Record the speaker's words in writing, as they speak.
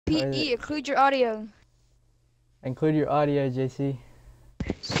PE, include your audio. Include your audio, JC.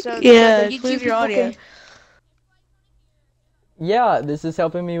 So Yeah, the include YouTube your people audio. can. Yeah, this is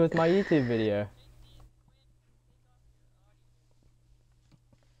helping me with my YouTube video.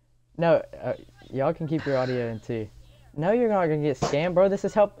 No, y'all can keep your audio in too. No, you're not gonna get scammed, bro. This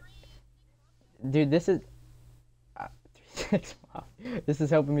is help. Dude, this is. 365. This is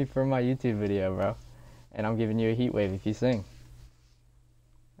helping me for my YouTube video, bro. And I'm giving you a heat wave if you sing.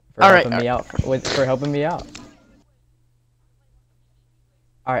 For All right, helping me out. For helping me out.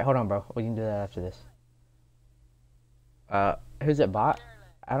 All right, hold on, bro. We can do that after this. Who's it bot?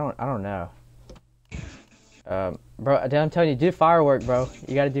 I don't know. Bro, I'm telling you, do firework, bro.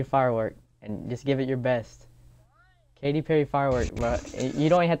 You gotta do firework and just give it your best. Katy Perry firework, bro. You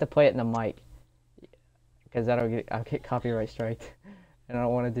don't even have to play it in the mic, because I'll get copyright striked, and I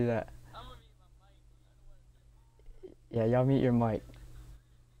don't want to do that. Yeah, y'all mute your mic.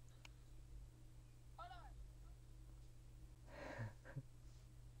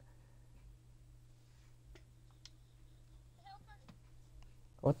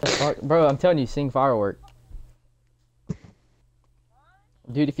 What the fuck? Bro, I'm telling you, sing firework.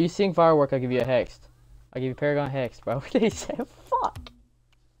 Dude, if you sing firework, I'll give you a hex. I'll give you Paragon Hex, bro. What did he say? Fuck.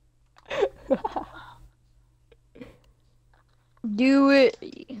 Do it.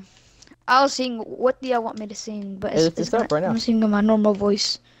 I'll sing. What do y'all want me to sing? But It's up right now. I'm singing my normal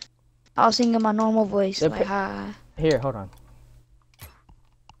voice. I'll sing in my normal voice. Like, hi. Here, hold on.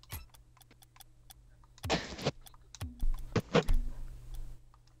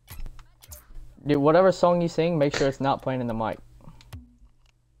 Dude, whatever song you sing, make sure it's not playing in the mic.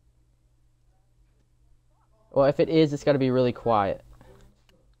 Well, if it is, it's got to be really quiet.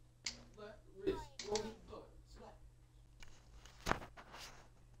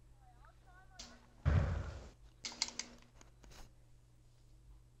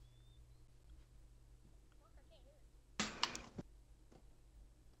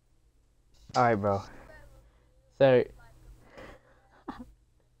 Alright, bro. So...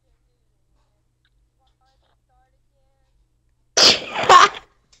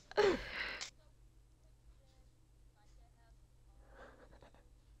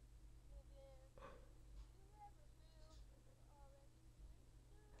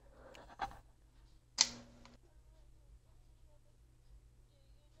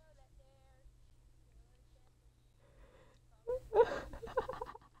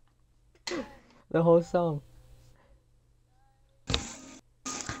 the whole song.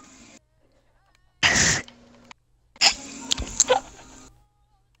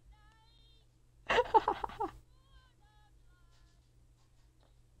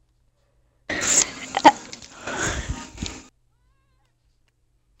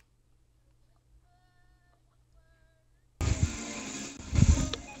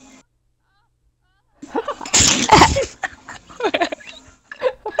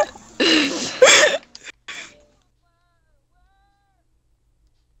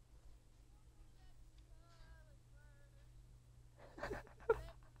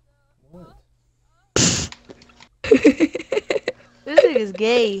 This nigga's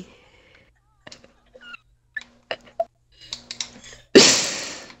gay.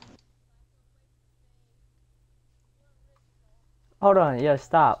 Hold on, yo,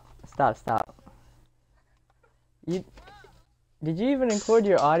 stop. Stop. Did you even record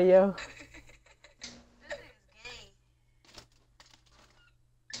your audio?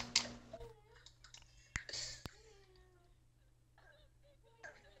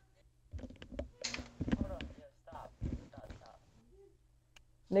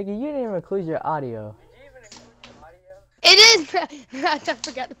 Nigga, you didn't even include your audio. It is. I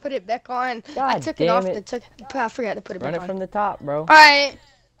forgot to put it back on. God I took damn it it. off. I forgot to put it Run back it on. from the top, bro. All right.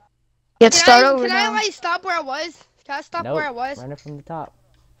 Let's start over Can now. I like stop where I was? Can I stop Nope. where I was? Run it from the top.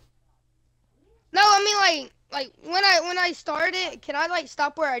 No, I mean like when I started, can I like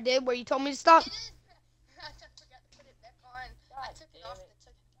stop where I did, where you told me to stop? I forgot to put it back on. I took it off. I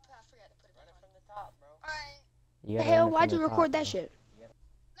forgot to put it back on. From the top, bro. Alright. You The gotta run hell? it Why'd from you the record top, that bro. shit?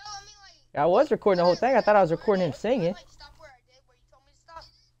 No, I mean like. I was recording the whole thing. I thought I was recording him singing. Like stop where I did, where you told me to stop.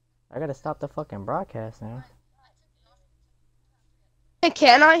 I gotta stop the fucking broadcast now.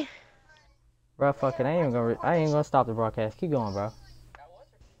 Can I? Bro, fucking, I ain't gonna stop the broadcast. Keep going, bro.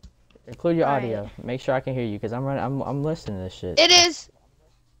 Include your Alright. audio. Make sure I can hear you, cause I'm listening to this shit. It is.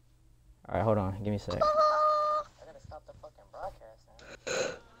 All right, hold on. Give me a sec. I gotta stop the fucking broadcast now.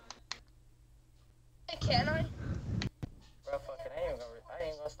 Can I? Bro, fucking, I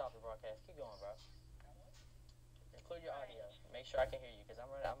ain't gonna stop the broadcast. Keep going, bro. Include your audio. Make sure I can hear you, cause I'm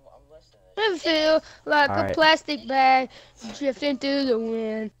listening to this I feel like a Alright. plastic bag drifting through the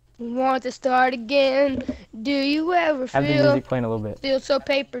wind. Want to start again? Do you ever Have the feel music playing a little bit. so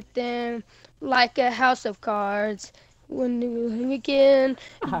paper thin, like a house of cards? When you begin,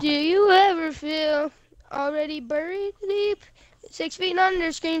 do you ever feel already buried deep, 6 feet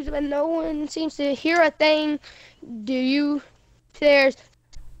under screams, but no one seems to hear a thing? Do you? There's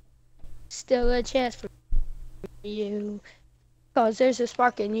still a chance for you, 'cause there's a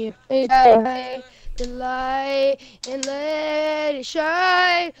spark in you. Ignite the light and let it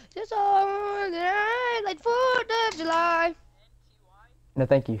shine. Just on the night, like 4th of July. No,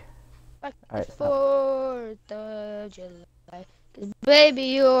 thank you. Like All the right, stop. 4th of July. 'Cause baby,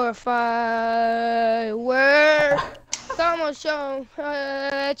 you're a firework. Come on, show 'em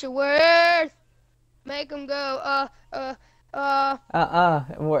what you're worth. Make 'em go,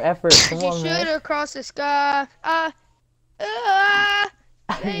 More effort. Come you on, shoot man. across the sky.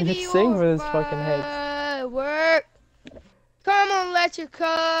 Baby, Just sing you're for this fucking head. firework. Come on, let your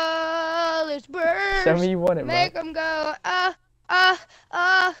colors burst. Show me you want it, bro. Make 'em go,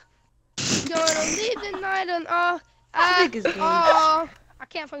 Gonna leave the night on, I think it's gay. I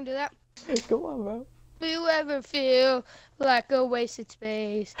can't fucking do that. Come on, bro. Do you ever feel like a wasted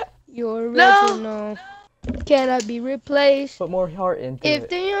space? Your No. original cannot be replaced. Put more heart into If it.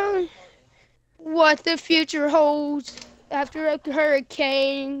 the young, what the future holds after a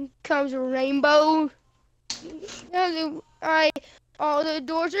hurricane comes a rainbow. All the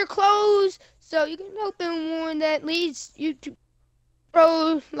doors are closed, so you can open one that leads you to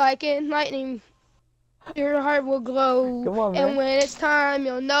grow like in lightning. Your heart will glow, Come on, and man. when it's time,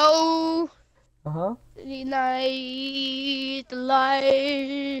 you'll know. Uh-huh. Ignite the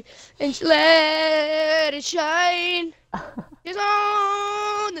light and let it shine. It's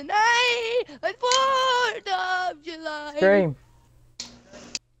on the night like 4th of July. Scream.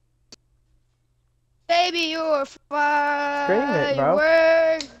 Baby, you're a it, bro.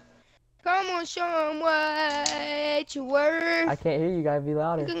 firework. Come on, show 'em what you're worth. I can't hear you. Gotta be You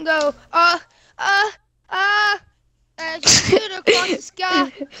louder. can go, as you shoot across the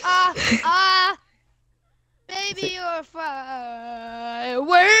sky. Baby, you're a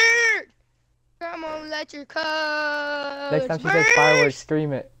firework. Come on, let your colors Next time she says fireworks,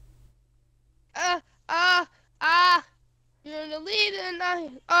 scream it. You're the lead of the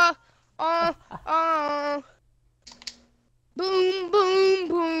night. Boom, boom,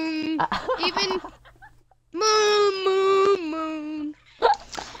 boom. Even moon.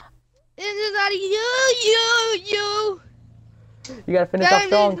 This is out of you. You gotta finish off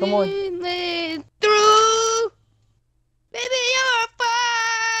strong. Come on. Through. Baby, you're a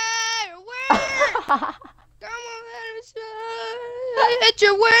firework. Come on, let him shine. Let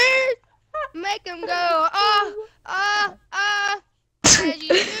your word. Make him go, as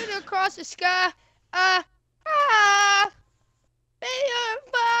you shoot across the sky. Baby, you're a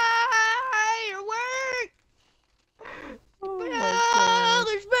firework. Oh my God.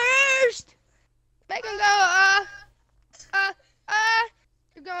 Colors burst. Make him go,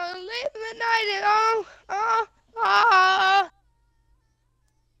 you're gonna leave the night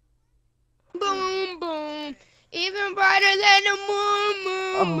boom, boom. Even brighter than the moon.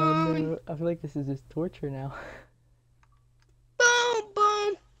 Oh no, I feel like this is just torture now.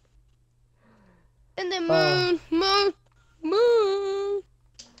 Boom. And the moon.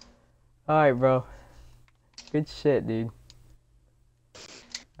 Alright, bro. Good shit, dude.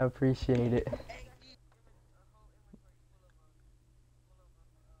 I appreciate it.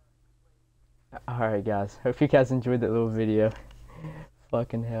 Alright, guys. Hope you guys enjoyed that little video.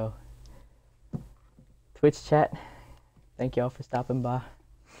 Fucking hell. Twitch chat, thank y'all for stopping by.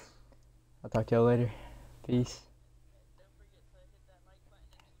 I'll talk to y'all later. Peace.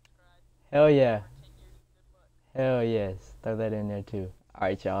 Hell yeah. Hell yes. Throw that in there too.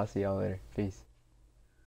 Alright, y'all. I'll see y'all later. Peace.